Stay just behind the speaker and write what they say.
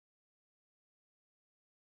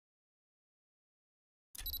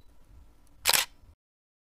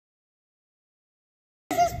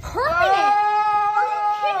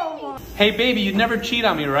Hey, baby, you'd never cheat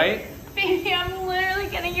on me, right? Baby, I'm literally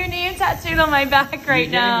getting your name tattooed on my back right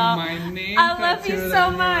now. My name I love you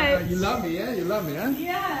so much. You love me, yeah? You love me, huh?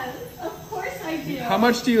 Yes, of course I do. How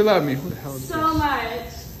much do you love me? Who the hell is so this? much.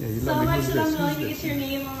 Yeah, you So love me. much Who's that I'm this? willing Who's to this? get your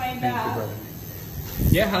name on my Thank back. you, brother.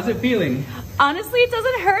 Yeah, how's it feeling? Honestly, it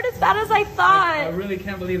doesn't hurt as bad as I thought. I really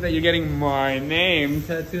can't believe that you're getting my name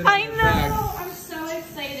tattooed on I your know. back. I'm so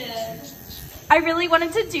excited. I really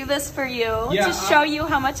wanted to do this for you, Yeah, to show you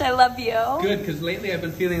how much I love you. Good, because lately I've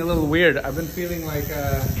been feeling a little weird. I've been feeling like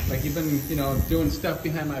you've been, you know, doing stuff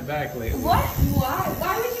behind my back lately. What? Why?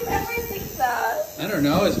 Why would you ever think that? I don't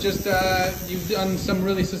know. It's just you've done some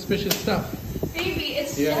really suspicious stuff. Baby,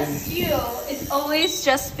 it's just you. It's always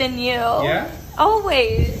just been you. Yeah?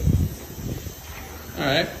 Always. All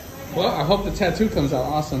right. Well, I hope the tattoo comes out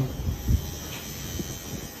awesome.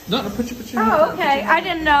 No, put your hand. Oh, okay. I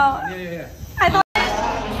didn't know. Yeah. I thought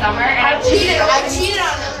Summer, and I cheated on them.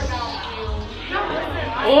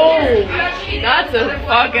 Oh, that's a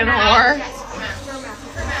fucking whore.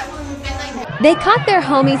 They caught their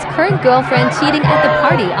homie's current girlfriend cheating at the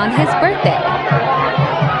party on his birthday.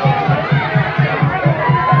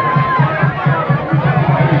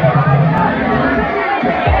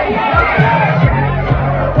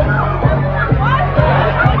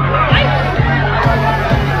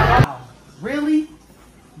 Really?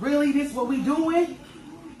 Really? This is what we doing?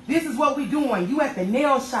 This is what we doing. You at the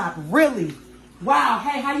nail shop, really? Wow.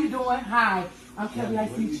 Hey, how you doing? Hi. I'm Kelly.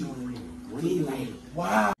 Nice to meet you. Really?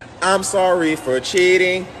 Wow. I'm sorry for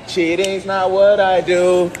cheating. Cheating's not what I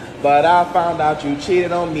do. But I found out you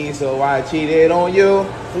cheated on me, so I cheated on you.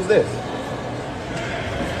 Who's this?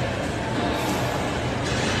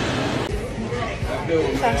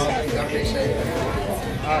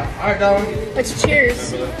 Alright, darling. Let's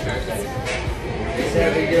cheers.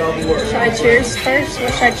 Should I cheers first?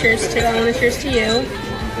 What should I cheers to? I want to cheers to you.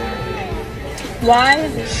 Why?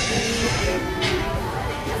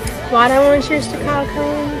 Why do I want to cheers to Kyle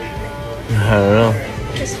Cohen? I don't know.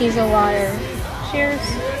 Because he's a liar. Cheers.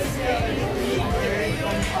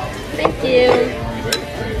 Thank you.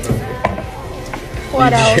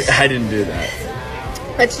 What else? I didn't do that.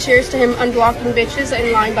 Let's cheers to him unblocking bitches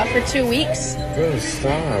and lying about for 2 weeks. Bro,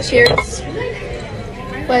 stop. Cheers.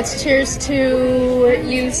 Let's cheers to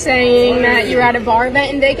you saying that you're at a bar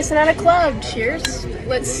event in Vegas and at a club. Cheers.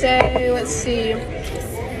 Let's see.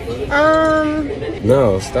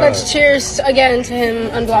 No, stop. Let's cheers again to him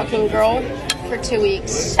unblocking girl for 2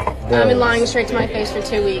 weeks. And lying straight to my face for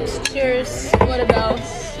 2 weeks. Cheers. What about?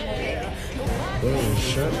 Bro,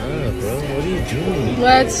 shut up, bro. What are you doing?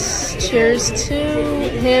 Let's cheers to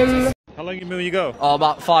him. How long you been when you go? Oh,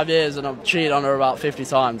 about 5 years, and I've cheated on her about 50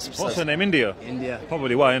 times. What's her name? India? India.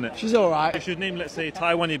 Probably why, innit? She's alright. If she name, let's say,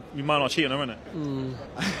 Taiwan, you might not cheat on her,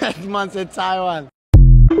 innit? Man said Taiwan.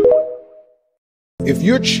 If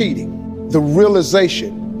you're cheating, the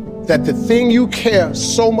realization that the thing you care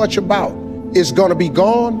so much about is going to be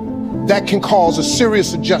gone, that can cause a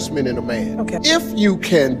serious adjustment in a man. Okay. If you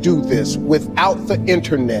can do this without the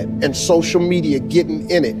internet and social media getting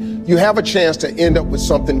in it, you have a chance to end up with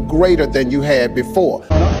something greater than you had before. This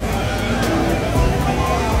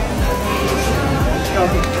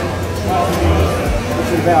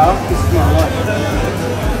is my life.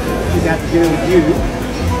 She's out to dinner with you,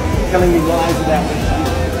 telling me lies about what she is.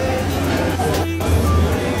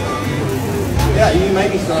 Yeah, you may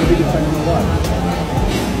be sorry, but you're telling me lies.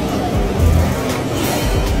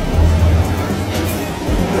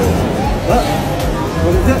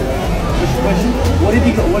 What is it? What's the question? What have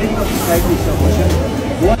you got to say to yourself?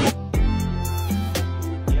 What do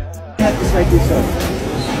you have to say to yourself?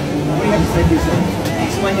 What do you have to say to yourself?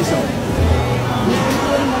 Explain yourself.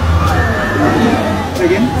 Say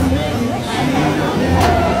again?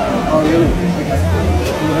 Oh, really? Okay.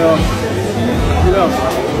 Who else? Who else?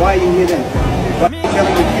 Why are you here then? Why are you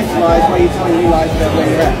telling your kids lies? Why are you telling me lies about where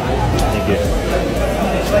you're at? Thank you.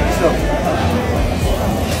 Explain yourself.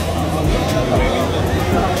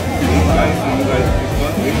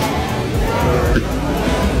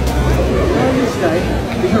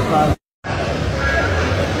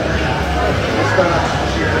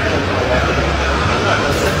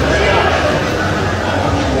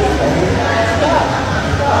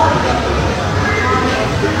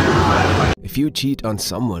 If you cheat on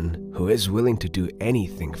someone who is willing to do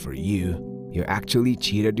anything for you, you actually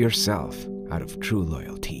cheated yourself out of true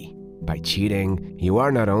loyalty. By cheating, you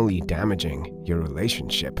are not only damaging your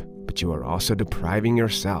relationship, but you are also depriving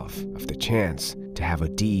yourself of the chance to have a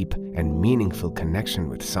deep and meaningful connection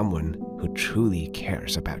with someone who truly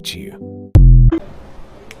cares about you.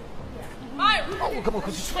 Alright, Oh, come on,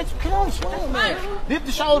 come on, swim, man. Dip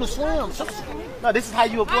the shoulder, swim. No, this is how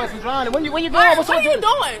you avoid from drowning. When you going? What are you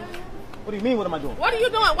doing? What do you mean, what am I doing? What are you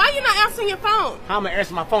doing? Why are you not answering your phone? How am I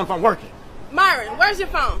answering my phone if I'm working? Myron, where's your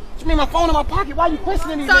phone? What you mean my phone in my pocket? Why are you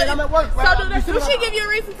questioning me, man? I'm at work. So do she give you a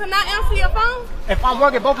reason to not answer your phone? If I'm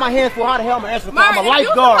working both my hands full, how the hell am I answering the phone? Myron, I'm a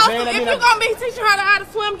lifeguard, man. If you're going to be teaching her how to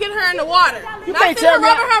swim, get her in the water. You can't tell me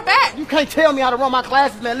her back. You can't tell me how to run my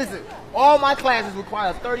classes, man. Listen, all my classes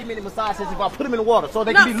require 30-minute massage sessions if I put them in the water so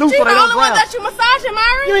they can be loose so they don't drown. She's the only one that you massaging,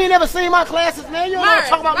 Myron? You ain't never seen my classes, man. You don't know what I'm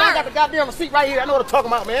talking about, man. I got the goddamn receipt right here. I know what I'm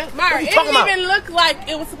talking about, man. Myron, it didn't even look like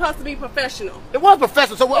it was supposed to be professional. It was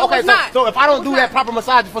professional. So, okay, so if I don't do that proper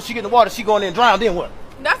massage before she get in the water, she going in and drown, then what?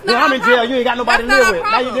 That's not I'm in jail. You ain't got nobody to live with.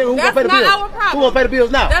 Now who gonna pay the bills? Who gonna pay the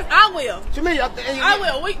bills now? I will. To me, I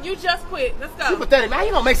will. You just quit. Let's go. You pathetic, man.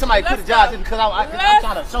 You don't make somebody quit a job just because I'm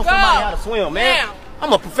trying to show somebody how to swim, man.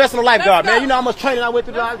 I'm a professional lifeguard, man. You know how much training I went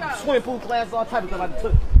through. Swimming pool classes, all type of stuff I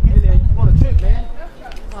took. Get in there. You want a trick, man?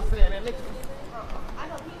 I'm saying, man.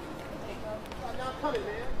 I'm coming,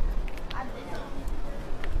 man.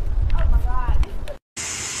 Oh my God.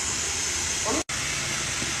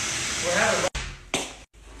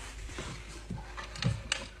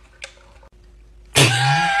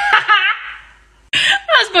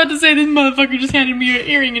 I was about to say this motherfucker just handed me an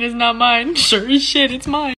earring and it's not mine. Sure as shit, it's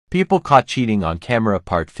mine. People caught cheating on camera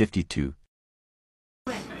part 52.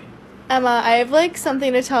 Emma, I have like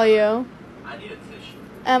something to tell you. I need a tissue.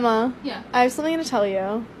 Emma. Yeah. I have something to tell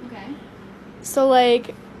you. Okay. So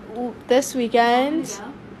like this weekend.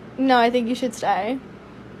 Yeah. No, I think you should stay.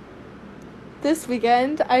 This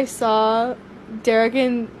weekend I saw Derek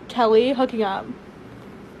and Kelly hooking up.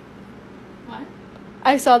 What?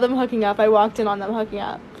 I saw them hooking up. I walked in on them hooking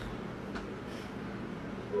up.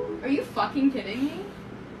 Are you fucking kidding me?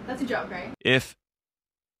 That's a joke, right? If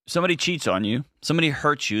somebody cheats on you, somebody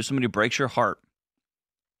hurts you, somebody breaks your heart,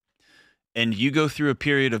 and you go through a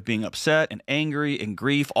period of being upset and angry and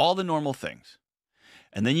grief, all the normal things,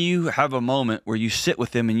 and then you have a moment where you sit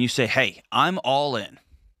with them and you say, hey, I'm all in.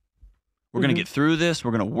 We're going to get through this.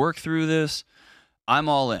 We're going to work through this. I'm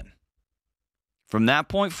all in. From that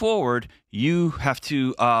point forward, you have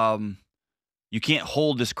to, you can't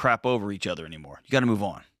hold this crap over each other anymore. You got to move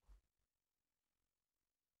on.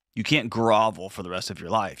 You can't grovel for the rest of your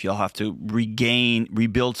life. You'll have to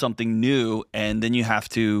rebuild something new, and then you have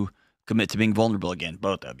to commit to being vulnerable again,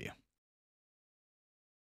 both of you.